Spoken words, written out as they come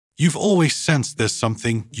You've always sensed there's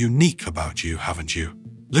something unique about you, haven't you?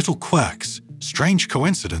 Little quirks, strange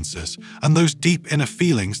coincidences, and those deep inner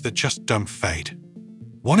feelings that just don't fade.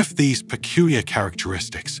 One of these peculiar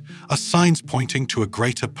characteristics are signs pointing to a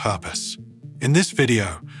greater purpose. In this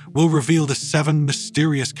video, we'll reveal the 7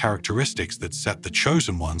 mysterious characteristics that set the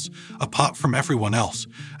chosen ones apart from everyone else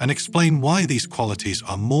and explain why these qualities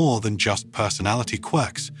are more than just personality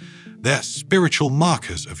quirks. They're spiritual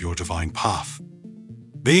markers of your divine path.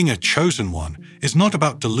 Being a chosen one is not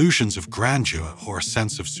about delusions of grandeur or a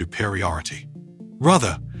sense of superiority.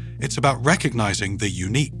 Rather, it's about recognizing the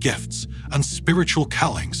unique gifts and spiritual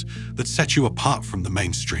callings that set you apart from the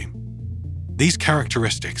mainstream. These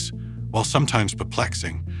characteristics, while sometimes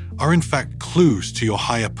perplexing, are in fact clues to your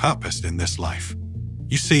higher purpose in this life.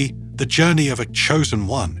 You see, the journey of a chosen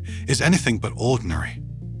one is anything but ordinary.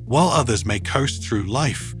 While others may coast through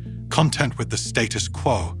life, content with the status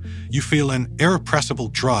quo, you feel an irrepressible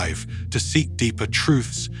drive to seek deeper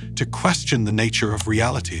truths, to question the nature of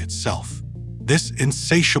reality itself. This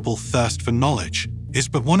insatiable thirst for knowledge is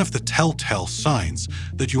but one of the telltale signs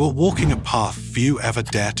that you are walking a path few ever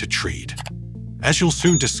dare to tread. As you'll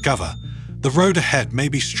soon discover, the road ahead may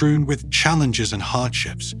be strewn with challenges and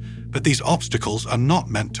hardships, but these obstacles are not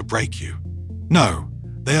meant to break you. No,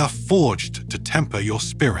 they are forged to temper your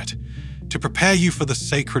spirit, to prepare you for the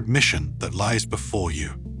sacred mission that lies before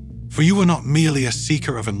you. For you are not merely a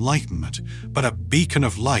seeker of enlightenment, but a beacon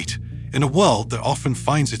of light in a world that often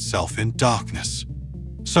finds itself in darkness.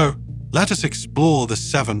 So, let us explore the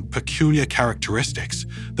 7 peculiar characteristics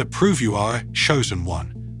that prove you are a chosen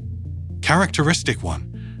one. Characteristic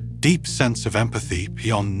 1. Deep sense of empathy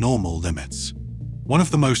beyond normal limits. One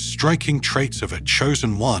of the most striking traits of a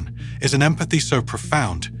chosen one is an empathy so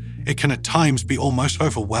profound, it can at times be almost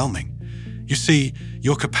overwhelming. You see,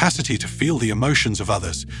 your capacity to feel the emotions of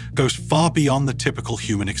others goes far beyond the typical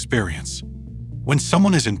human experience. When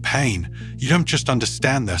someone is in pain, you don't just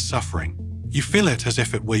understand their suffering, you feel it as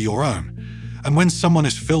if it were your own. And when someone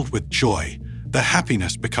is filled with joy, their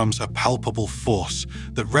happiness becomes a palpable force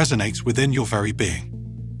that resonates within your very being.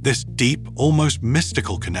 This deep, almost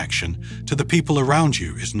mystical connection to the people around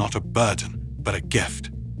you is not a burden, but a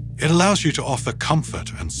gift. It allows you to offer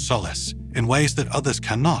comfort and solace in ways that others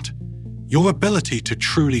cannot. Your ability to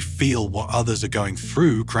truly feel what others are going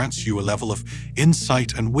through grants you a level of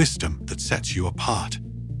insight and wisdom that sets you apart.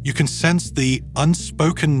 You can sense the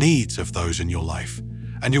unspoken needs of those in your life,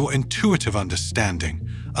 and your intuitive understanding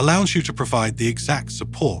allows you to provide the exact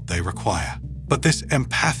support they require. But this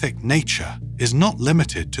empathic nature is not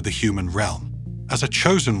limited to the human realm. As a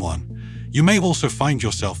chosen one, you may also find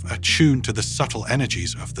yourself attuned to the subtle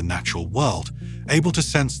energies of the natural world, able to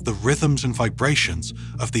sense the rhythms and vibrations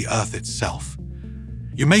of the earth itself.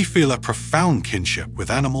 You may feel a profound kinship with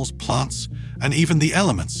animals, plants, and even the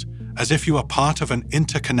elements, as if you are part of an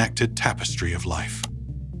interconnected tapestry of life.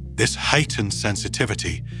 This heightened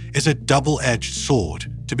sensitivity is a double-edged sword,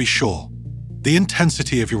 to be sure. The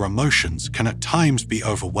intensity of your emotions can at times be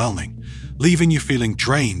overwhelming, leaving you feeling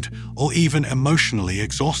drained or even emotionally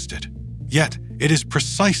exhausted. Yet, it is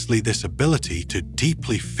precisely this ability to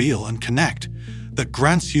deeply feel and connect that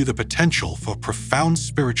grants you the potential for profound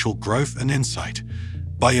spiritual growth and insight.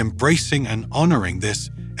 By embracing and honoring this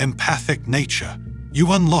empathic nature,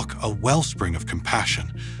 you unlock a wellspring of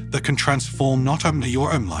compassion that can transform not only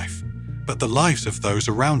your own life, but the lives of those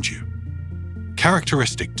around you.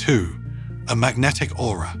 Characteristic 2. A magnetic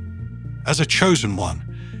aura. As a chosen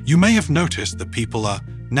one, you may have noticed that people are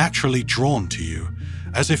naturally drawn to you,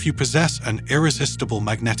 as if you possess an irresistible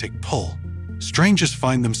magnetic pull. Strangers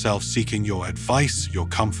find themselves seeking your advice, your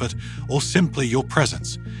comfort, or simply your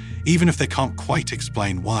presence, even if they can't quite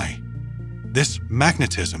explain why. This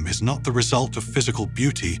magnetism is not the result of physical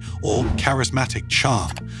beauty or charismatic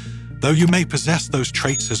charm, though you may possess those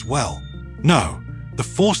traits as well. No, the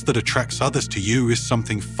force that attracts others to you is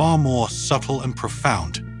something far more subtle and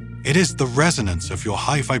profound. It is the resonance of your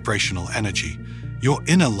high vibrational energy, your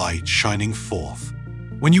inner light shining forth.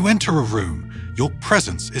 When you enter a room, your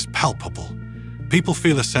presence is palpable. People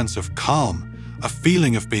feel a sense of calm, a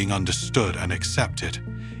feeling of being understood and accepted,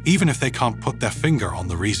 even if they can't put their finger on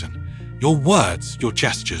the reason. Your words, your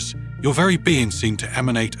gestures, your very being seem to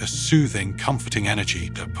emanate a soothing, comforting energy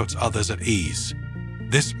that puts others at ease.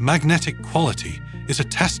 This magnetic quality is a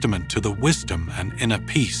testament to the wisdom and inner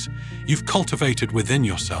peace you've cultivated within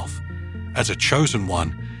yourself. As a chosen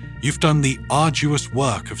one, you've done the arduous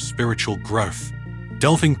work of spiritual growth,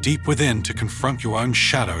 delving deep within to confront your own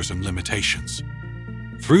shadows and limitations.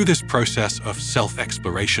 Through this process of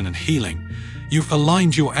self-exploration and healing, you've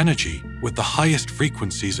aligned your energy with the highest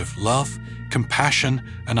frequencies of love, compassion,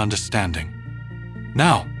 and understanding.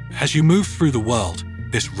 Now, As you move through the world,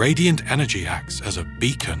 this radiant energy acts as a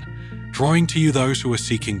beacon, drawing to you those who are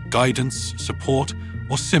seeking guidance, support,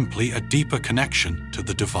 or simply a deeper connection to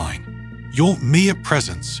the divine. Your mere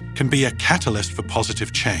presence can be a catalyst for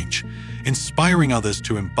positive change, inspiring others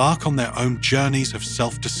to embark on their own journeys of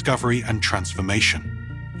self-discovery and transformation.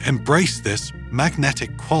 Embrace this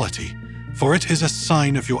magnetic quality, for it is a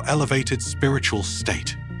sign of your elevated spiritual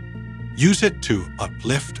state. Use it to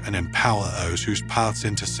uplift and empower those whose paths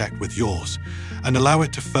intersect with yours, and allow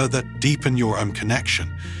it to further deepen your own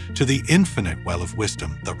connection to the infinite well of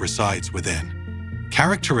wisdom that resides within.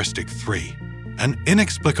 Characteristic 3. An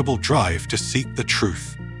inexplicable drive to seek the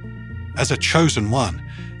truth. As a chosen one,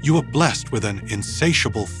 you are blessed with an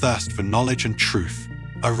insatiable thirst for knowledge and truth,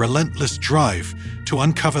 a relentless drive to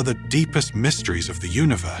uncover the deepest mysteries of the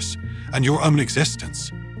universe and your own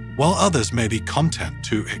existence. While others may be content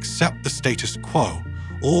to accept the status quo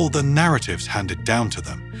or the narratives handed down to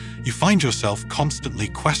them, you find yourself constantly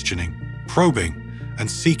questioning, probing, and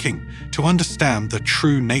seeking to understand the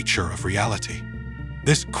true nature of reality.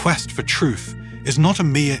 This quest for truth is not a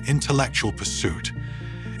mere intellectual pursuit.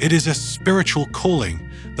 It is a spiritual calling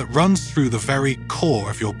that runs through the very core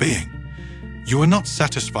of your being. You are not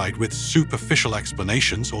satisfied with superficial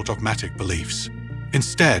explanations or dogmatic beliefs.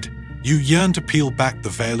 Instead, you yearn to peel back the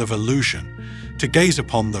veil of illusion, to gaze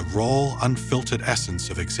upon the raw, unfiltered essence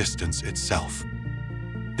of existence itself.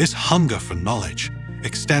 This hunger for knowledge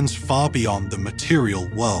extends far beyond the material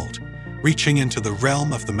world, reaching into the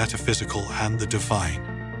realm of the metaphysical and the divine.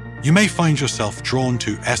 You may find yourself drawn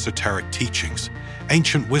to esoteric teachings,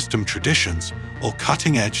 ancient wisdom traditions, or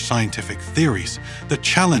cutting-edge scientific theories that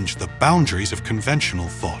challenge the boundaries of conventional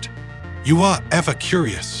thought. You are ever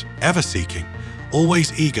curious, ever seeking,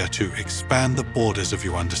 always eager to expand the borders of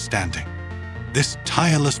your understanding. This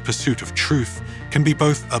tireless pursuit of truth can be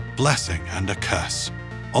both a blessing and a curse.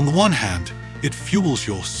 On the one hand, it fuels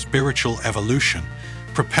your spiritual evolution,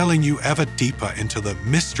 propelling you ever deeper into the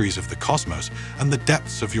mysteries of the cosmos and the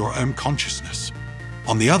depths of your own consciousness.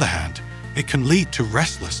 On the other hand, it can lead to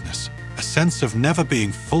restlessness, a sense of never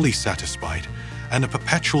being fully satisfied, and a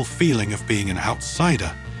perpetual feeling of being an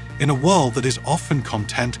outsider in a world that is often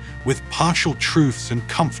content with partial truths and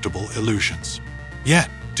comfortable illusions. Yet,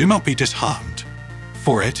 do not be disheartened,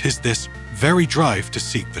 for it is this very drive to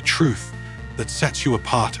seek the truth that sets you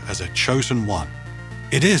apart as a chosen one.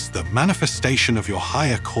 It is the manifestation of your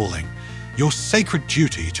higher calling, your sacred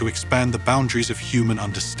duty to expand the boundaries of human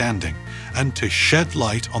understanding and to shed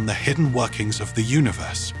light on the hidden workings of the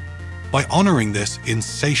universe. By honoring this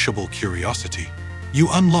insatiable curiosity, you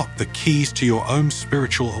unlock the keys to your own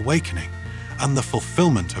spiritual awakening and the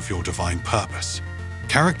fulfillment of your divine purpose.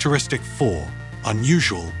 Characteristic 4.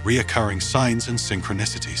 Unusual, reoccurring signs and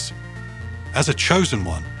synchronicities. As a chosen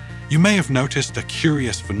one, you may have noticed a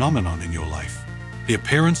curious phenomenon in your life, the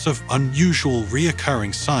appearance of unusual,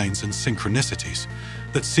 reoccurring signs and synchronicities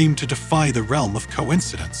that seem to defy the realm of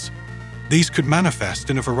coincidence. These could manifest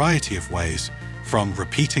in a variety of ways, from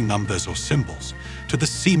repeating numbers or symbols to the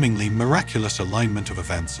seemingly miraculous alignment of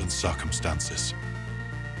events and circumstances.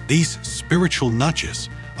 These spiritual nudges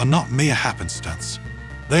are not mere happenstance.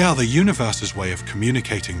 They are the universe's way of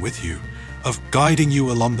communicating with you, of guiding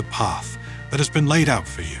you along the path that has been laid out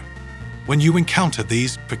for you. When you encounter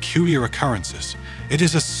these peculiar occurrences, it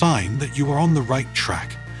is a sign that you are on the right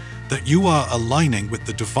track, that you are aligning with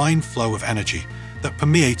the divine flow of energy that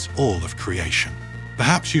permeates all of creation.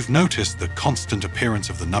 Perhaps you've noticed the constant appearance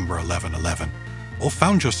of the number 1111, or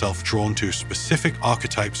found yourself drawn to specific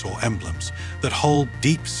archetypes or emblems that hold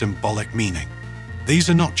deep symbolic meaning. These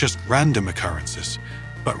are not just random occurrences,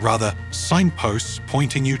 but rather signposts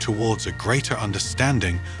pointing you towards a greater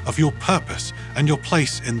understanding of your purpose and your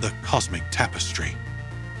place in the cosmic tapestry.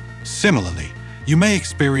 Similarly, you may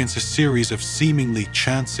experience a series of seemingly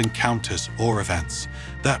chance encounters or events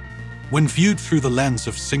that, when viewed through the lens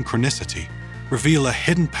of synchronicity, reveal a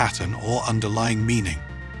hidden pattern or underlying meaning.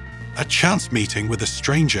 A chance meeting with a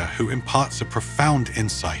stranger who imparts a profound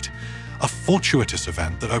insight, a fortuitous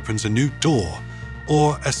event that opens a new door,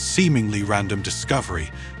 or a seemingly random discovery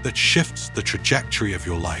that shifts the trajectory of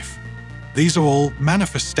your life. These are all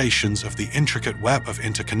manifestations of the intricate web of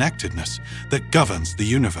interconnectedness that governs the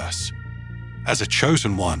universe. As a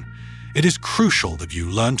chosen one, it is crucial that you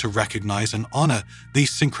learn to recognize and honor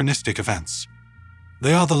these synchronistic events.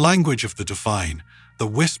 They are the language of the divine, the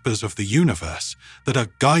whispers of the universe that are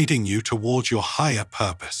guiding you towards your higher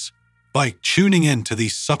purpose. By tuning in to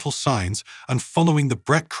these subtle signs and following the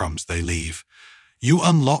breadcrumbs they leave, you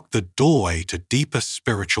unlock the doorway to deeper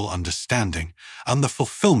spiritual understanding and the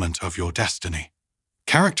fulfillment of your destiny.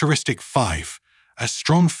 Characteristic 5. A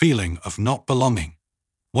strong feeling of not belonging.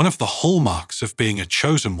 One of the hallmarks of being a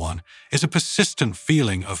chosen one is a persistent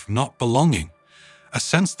feeling of not belonging, a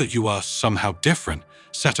sense that you are somehow different,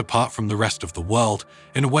 set apart from the rest of the world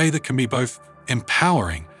in a way that can be both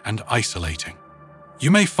empowering and isolating. You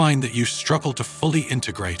may find that you struggle to fully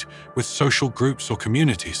integrate with social groups or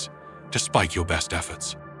communities, despite your best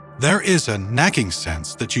efforts. There is a nagging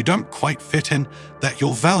sense that you don't quite fit in, that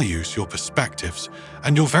your values, your perspectives,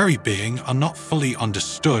 and your very being are not fully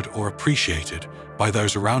understood or appreciated by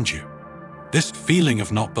those around you. This feeling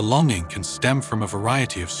of not belonging can stem from a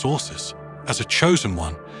variety of sources. As a chosen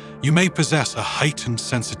one, you may possess a heightened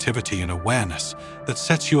sensitivity and awareness that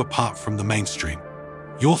sets you apart from the mainstream.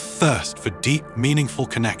 Your thirst for deep, meaningful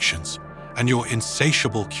connections and your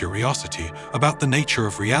insatiable curiosity about the nature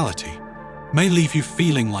of reality may leave you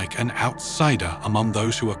feeling like an outsider among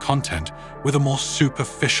those who are content with a more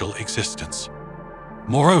superficial existence.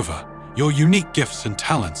 Moreover, your unique gifts and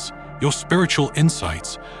talents, your spiritual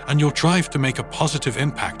insights, and your drive to make a positive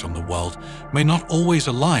impact on the world may not always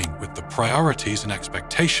align with the priorities and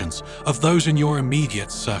expectations of those in your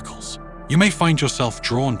immediate circles. You may find yourself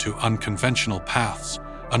drawn to unconventional paths,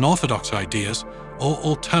 unorthodox ideas, or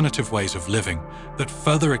alternative ways of living that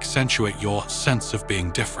further accentuate your sense of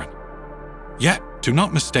being different. Yet, do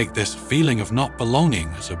not mistake this feeling of not belonging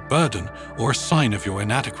as a burden or a sign of your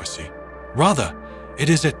inadequacy. Rather, it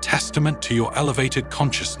is a testament to your elevated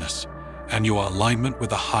consciousness and your alignment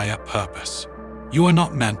with a higher purpose. You are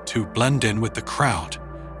not meant to blend in with the crowd.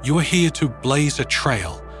 You are here to blaze a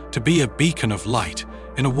trail, to be a beacon of light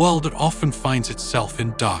in a world that often finds itself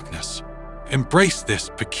in darkness. Embrace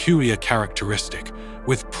this peculiar characteristic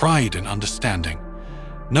with pride and understanding.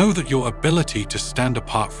 Know that your ability to stand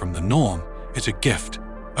apart from the norm is a gift,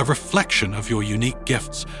 a reflection of your unique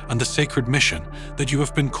gifts and the sacred mission that you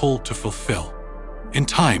have been called to fulfill. In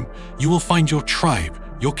time, you will find your tribe,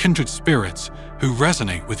 your kindred spirits, who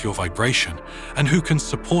resonate with your vibration and who can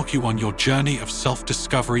support you on your journey of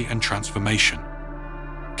self-discovery and transformation.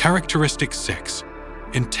 Characteristic 6.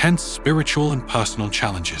 Intense spiritual and personal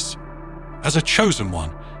challenges. As a chosen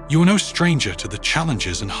one, you are no stranger to the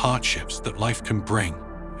challenges and hardships that life can bring.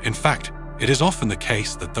 In fact, it is often the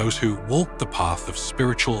case that those who walk the path of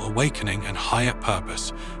spiritual awakening and higher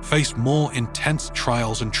purpose face more intense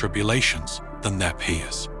trials and tribulations than their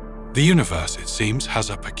peers. The universe, it seems, has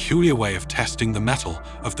a peculiar way of testing the mettle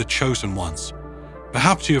of the chosen ones.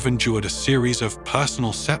 Perhaps you have endured a series of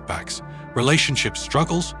personal setbacks, relationship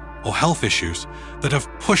struggles, or health issues that have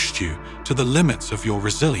pushed you to the limits of your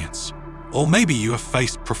resilience. Or maybe you have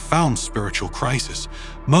faced profound spiritual crises,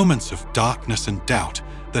 moments of darkness and doubt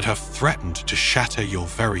that have threatened to shatter your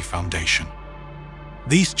very foundation.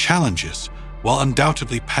 These challenges, while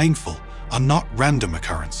undoubtedly painful, are not random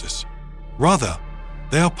occurrences. Rather,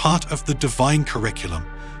 they are part of the divine curriculum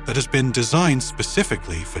that has been designed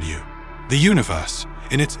specifically for you. The universe,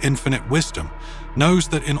 in its infinite wisdom, knows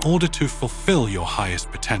that in order to fulfill your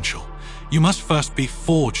highest potential, you must first be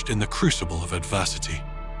forged in the crucible of adversity.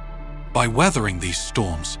 By weathering these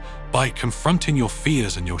storms, by confronting your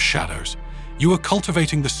fears and your shadows, you are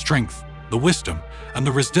cultivating the strength, the wisdom, and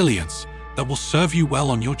the resilience that will serve you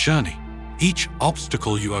well on your journey. Each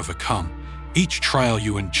obstacle you overcome, each trial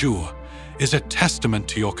you endure, is a testament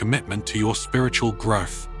to your commitment to your spiritual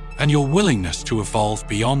growth and your willingness to evolve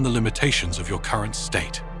beyond the limitations of your current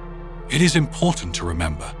state. It is important to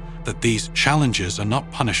remember that these challenges are not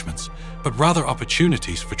punishments, but rather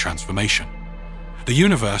opportunities for transformation. The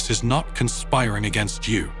universe is not conspiring against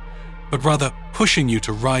you, but rather pushing you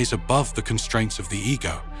to rise above the constraints of the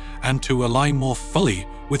ego and to align more fully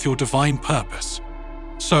with your divine purpose.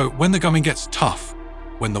 So when the going gets tough,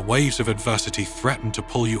 when the waves of adversity threaten to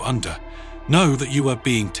pull you under, know that you are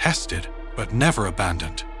being tested, but never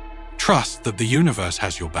abandoned. Trust that the universe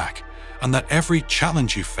has your back, and that every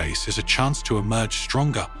challenge you face is a chance to emerge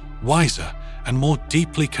stronger, wiser, and more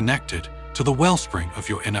deeply connected to the wellspring of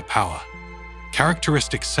your inner power.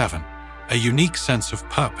 Characteristic 7. A unique sense of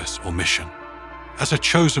purpose or mission. As a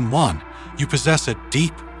chosen one, you possess a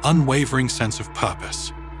deep, unwavering sense of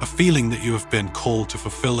purpose, a feeling that you have been called to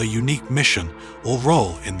fulfill a unique mission or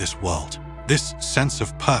role in this world. This sense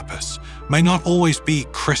of purpose may not always be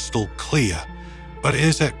crystal clear, but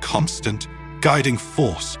is a constant, guiding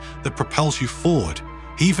force that propels you forward,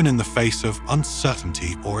 even in the face of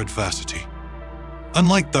uncertainty or adversity.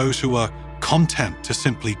 Unlike those who are content to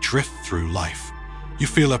simply drift through life, you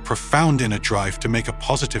feel a profound inner drive to make a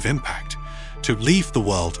positive impact, to leave the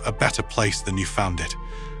world a better place than you found it.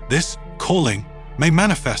 This calling may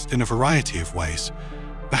manifest in a variety of ways.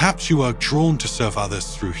 Perhaps you are drawn to serve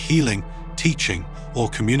others through healing, teaching, or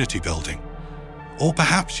community building. Or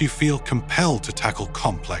perhaps you feel compelled to tackle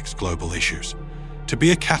complex global issues, to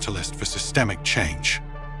be a catalyst for systemic change.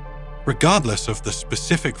 Regardless of the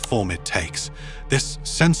specific form it takes, this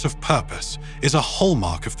sense of purpose is a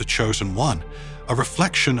hallmark of the chosen one, a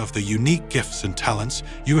reflection of the unique gifts and talents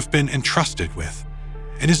you have been entrusted with.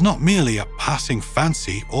 It is not merely a passing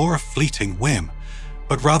fancy or a fleeting whim,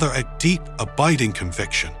 but rather a deep, abiding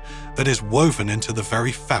conviction that is woven into the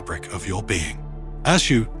very fabric of your being. As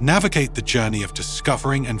you navigate the journey of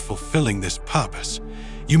discovering and fulfilling this purpose,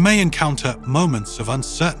 you may encounter moments of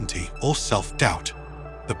uncertainty or self-doubt.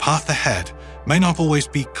 The path ahead may not always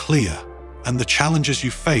be clear, and the challenges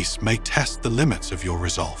you face may test the limits of your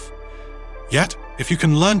resolve. Yet, if you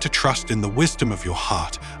can learn to trust in the wisdom of your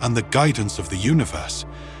heart and the guidance of the universe,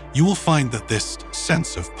 you will find that this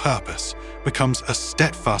sense of purpose becomes a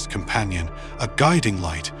steadfast companion, a guiding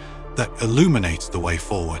light that illuminates the way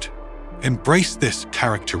forward. Embrace this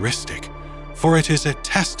characteristic, for it is a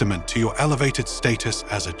testament to your elevated status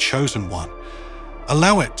as a chosen one.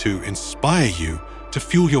 Allow it to inspire you, to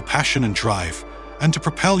fuel your passion and drive, and to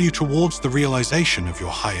propel you towards the realization of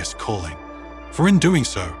your highest calling. For in doing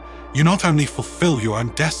so, you not only fulfill your own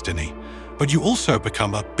destiny, but you also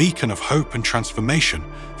become a beacon of hope and transformation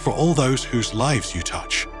for all those whose lives you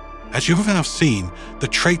touch. As you have now seen, the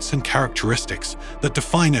traits and characteristics that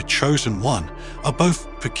define a chosen one are both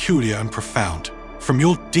peculiar and profound. From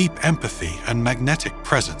your deep empathy and magnetic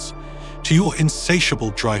presence, to your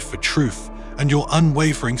insatiable drive for truth and your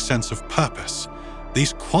unwavering sense of purpose,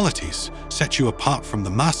 these qualities set you apart from the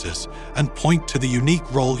masses and point to the unique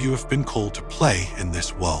role you have been called to play in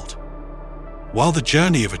this world. While the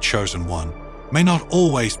journey of a chosen one may not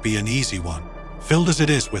always be an easy one, filled as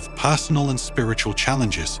it is with personal and spiritual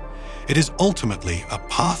challenges, it is ultimately a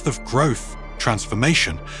path of growth,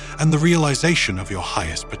 transformation, and the realization of your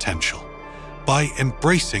highest potential. By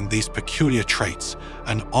embracing these peculiar traits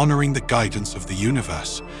and honoring the guidance of the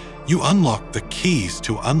universe, you unlock the keys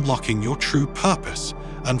to unlocking your true purpose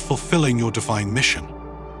and fulfilling your divine mission.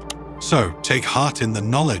 So, take heart in the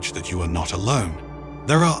knowledge that you are not alone.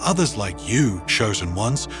 There are others like you, chosen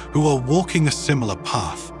ones, who are walking a similar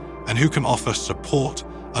path and who can offer support,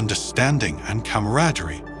 understanding, and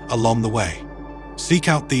camaraderie along the way. Seek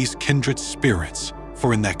out these kindred spirits,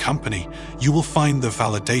 for in their company, you will find the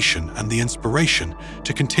validation and the inspiration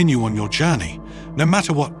to continue on your journey, no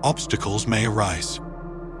matter what obstacles may arise.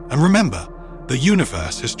 And remember, the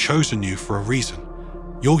universe has chosen you for a reason.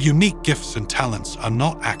 Your unique gifts and talents are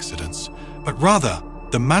not accidents, but rather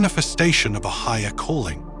the manifestation of a higher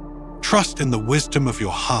calling. Trust in the wisdom of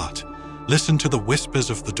your heart, listen to the whispers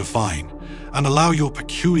of the divine, and allow your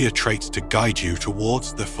peculiar traits to guide you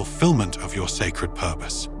towards the fulfillment of your sacred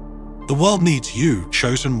purpose. The world needs you,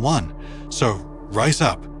 chosen one, so rise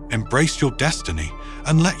up, embrace your destiny,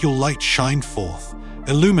 and let your light shine forth,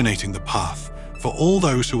 illuminating the path for all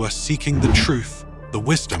those who are seeking the truth, the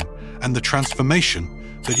wisdom, and the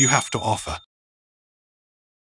transformation that you have to offer.